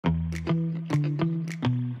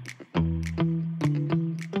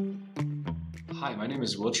Hi, my name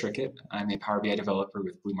is Will Trickett. I'm a Power BI developer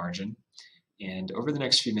with Blue Margin, and over the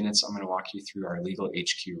next few minutes I'm going to walk you through our Legal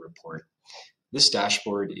HQ report. This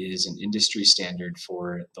dashboard is an industry standard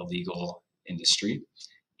for the legal industry,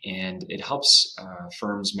 and it helps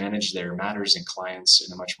firms manage their matters and clients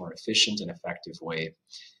in a much more efficient and effective way.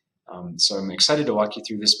 So I'm excited to walk you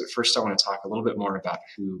through this, but first I want to talk a little bit more about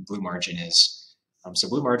who Blue Margin is. So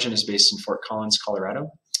Blue Margin is based in Fort Collins,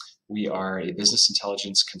 Colorado. We are a business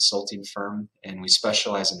intelligence consulting firm, and we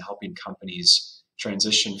specialize in helping companies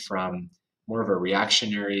transition from more of a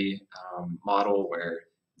reactionary model where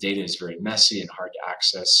data is very messy and hard to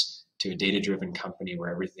access to a data-driven company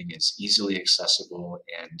where everything is easily accessible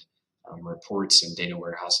and reports and data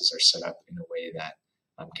warehouses are set up in a way that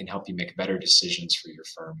can help you make better decisions for your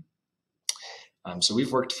firm. So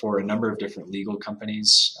we've worked for a number of different legal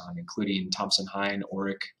companies, including Thomson Hein,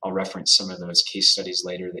 Orrick. I'll reference some of those case studies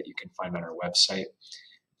later that you can find on our website.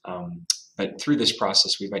 But through this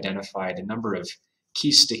process, we've identified a number of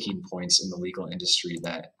key sticking points in the legal industry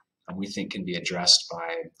that we think can be addressed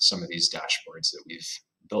by some of these dashboards that we've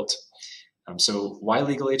built. So why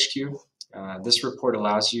Legal HQ? This report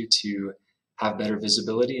allows you to have better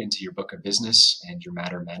visibility into your book of business and your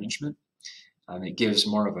matter management. It gives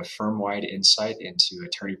more of a firm-wide insight into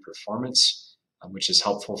attorney performance, which is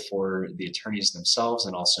helpful for the attorneys themselves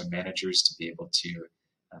and also managers to be able to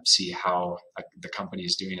see how the company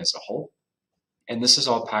is doing as a whole. And this is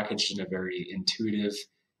all packaged in a very intuitive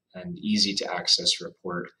and easy to access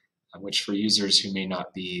report, which for users who may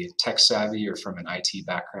not be tech savvy or from an IT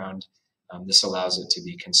background, this allows it to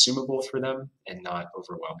be consumable for them and not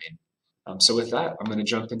overwhelming. So with that, I'm going to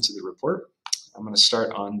jump into the report. I'm going to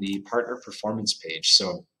start on the partner performance page.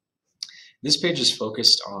 So this page is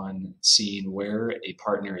focused on seeing where a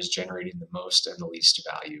partner is generating the most and the least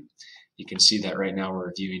value. You can see that right now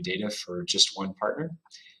we're viewing data for just one partner.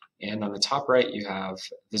 And on the top right, you have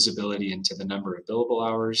visibility into the number of billable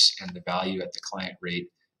hours and the value at the client rate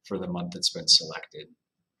for the month that's been selected.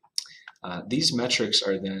 These metrics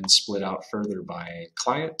are then split out further by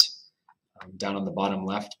client, down on the bottom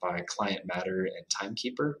left by client matter and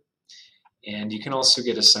timekeeper. And you can also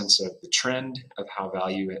get a sense of the trend of how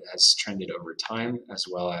value has trended over time, as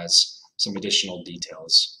well as some additional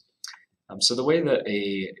details. So the way that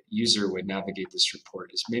a user would navigate this report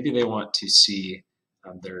is maybe they want to see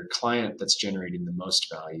their client that's generating the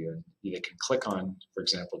most value, and they can click on, for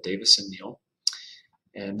example, Davis and Neal.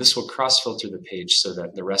 And this will cross-filter the page so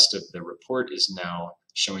that the rest of the report is now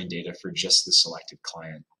showing data for just the selected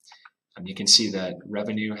client. You can see that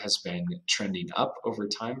revenue has been trending up over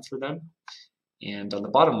time for them. And on the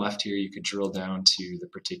bottom left here, you could drill down to the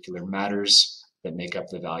particular matters that make up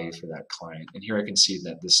the value for that client. And here I can see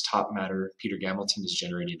that this top matter, Peter Gamilton, is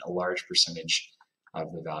generating a large percentage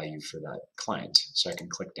of the value for that client. So I can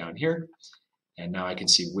click down here, and now I can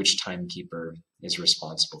see which timekeeper is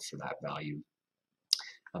responsible for that value.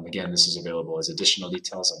 Again, this is available as additional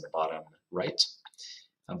details on the bottom right.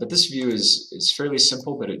 But this view is fairly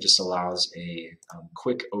simple, but it just allows a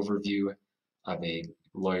quick overview of a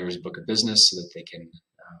lawyer's book of business so that they can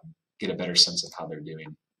get a better sense of how they're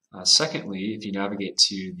doing. Secondly, if you navigate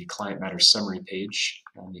to the client matter summary page,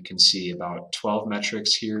 you can see about 12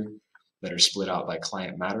 metrics here that are split out by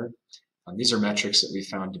client matter. These are metrics that we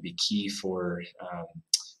found to be key for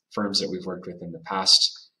firms that we've worked with in the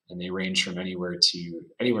past, and they range from anywhere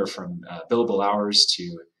from billable hours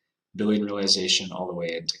to billing realization all the way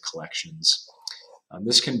into collections.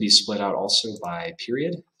 This can be split out also by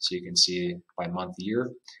period, so you can see by month, year,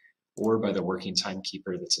 or by the working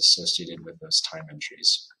timekeeper that's associated with those time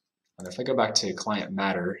entries. And if I go back to client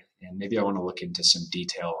matter, and maybe I want to look into some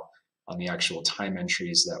detail on the actual time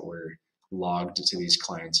entries that were logged to these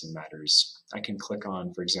clients and matters, I can click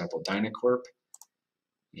on, for example, Dynacorp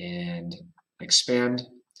and expand.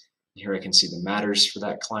 Here I can see the matters for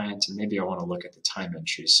that client, and maybe I want to look at the time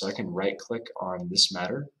entries. So I can right-click on this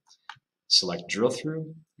matter, select drill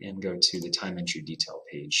through, and go to the time entry detail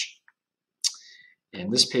page. And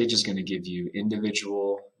this page is going to give you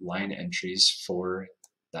individual line entries for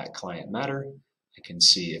that client matter. I can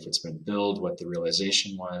see if it's been billed, what the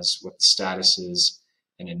realization was, what the status is,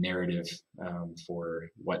 and a narrative for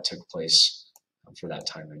what took place for that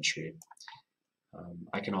time entry.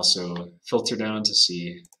 I can also filter down to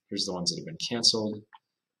see, here's the ones that have been canceled,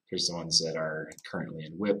 here's the ones that are currently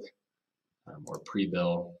in WIP or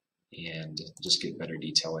pre-bill, and just get better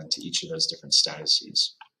detail into each of those different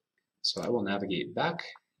statuses. So I will navigate back,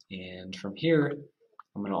 and from here,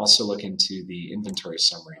 I'm going to also look into the inventory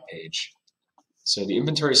summary page. So the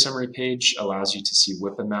inventory summary page allows you to see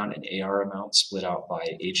WIP amount and AR amount split out by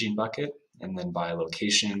aging bucket, and then by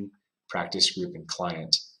location, practice group, and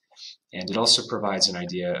client. And it also provides an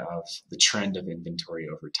idea of the trend of inventory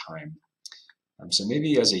over time. So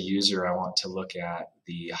maybe as a user, I want to look at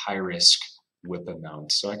the high risk WIP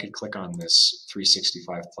amount. So I could click on this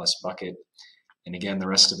 365 plus bucket. And again, the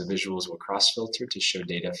rest of the visuals will cross filter to show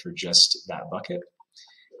data for just that bucket.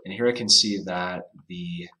 And here I can see that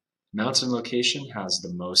the mountain location has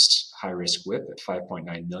the most high risk WIP at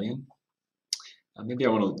 5.9 million. Maybe I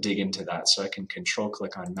want to dig into that, so I can control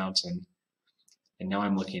click on mountain. And now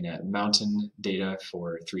I'm looking at mountain data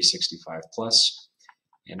for 365 plus.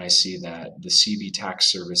 And I see that the CB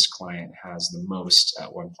tax service client has the most at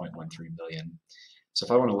 1.13 million. So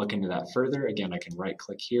if I want to look into that further, again, I can right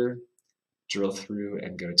click here, drill through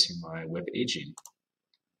and go to my WIP aging.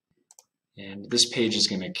 And this page is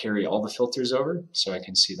going to carry all the filters over. So I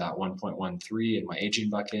can see that 1.13 in my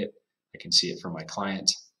aging bucket. I can see it for my client.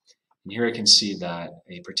 And here I can see that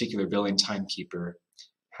a particular billing timekeeper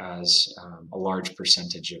has a large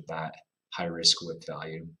percentage of that high risk WIP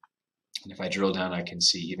value. And if I drill down, I can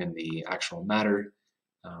see even the actual matter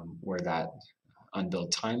where that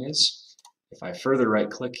unbilled time is. If I further right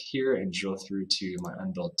click here and drill through to my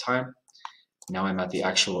unbilled time, now I'm at the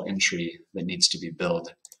actual entry that needs to be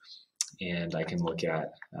billed. And I can look at,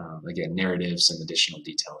 again, narratives and additional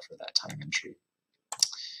detail for that time entry.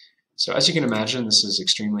 So as you can imagine, this is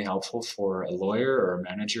extremely helpful for a lawyer or a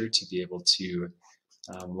manager to be able to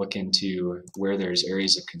look into where there's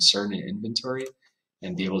areas of concern in inventory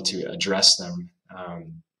and be able to address them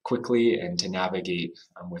quickly and to navigate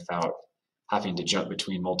without having to jump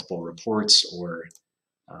between multiple reports or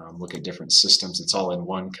look at different systems. It's all in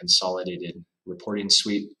one consolidated reporting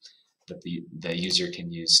suite that the user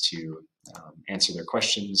can use to answer their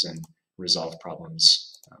questions and resolve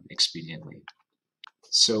problems expediently.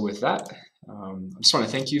 So with that, I just want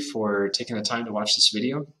to thank you for taking the time to watch this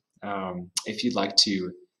video. If you'd like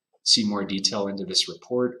to see more detail into this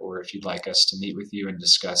report, or if you'd like us to meet with you and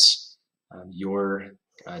discuss your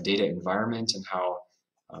data environment and how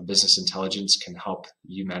business intelligence can help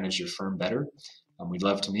you manage your firm better, we'd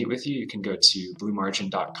love to meet with you. You can go to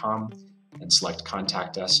bluemargin.com and select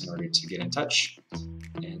contact us in order to get in touch.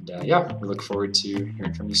 And yeah, we look forward to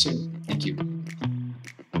hearing from you soon. Thank you.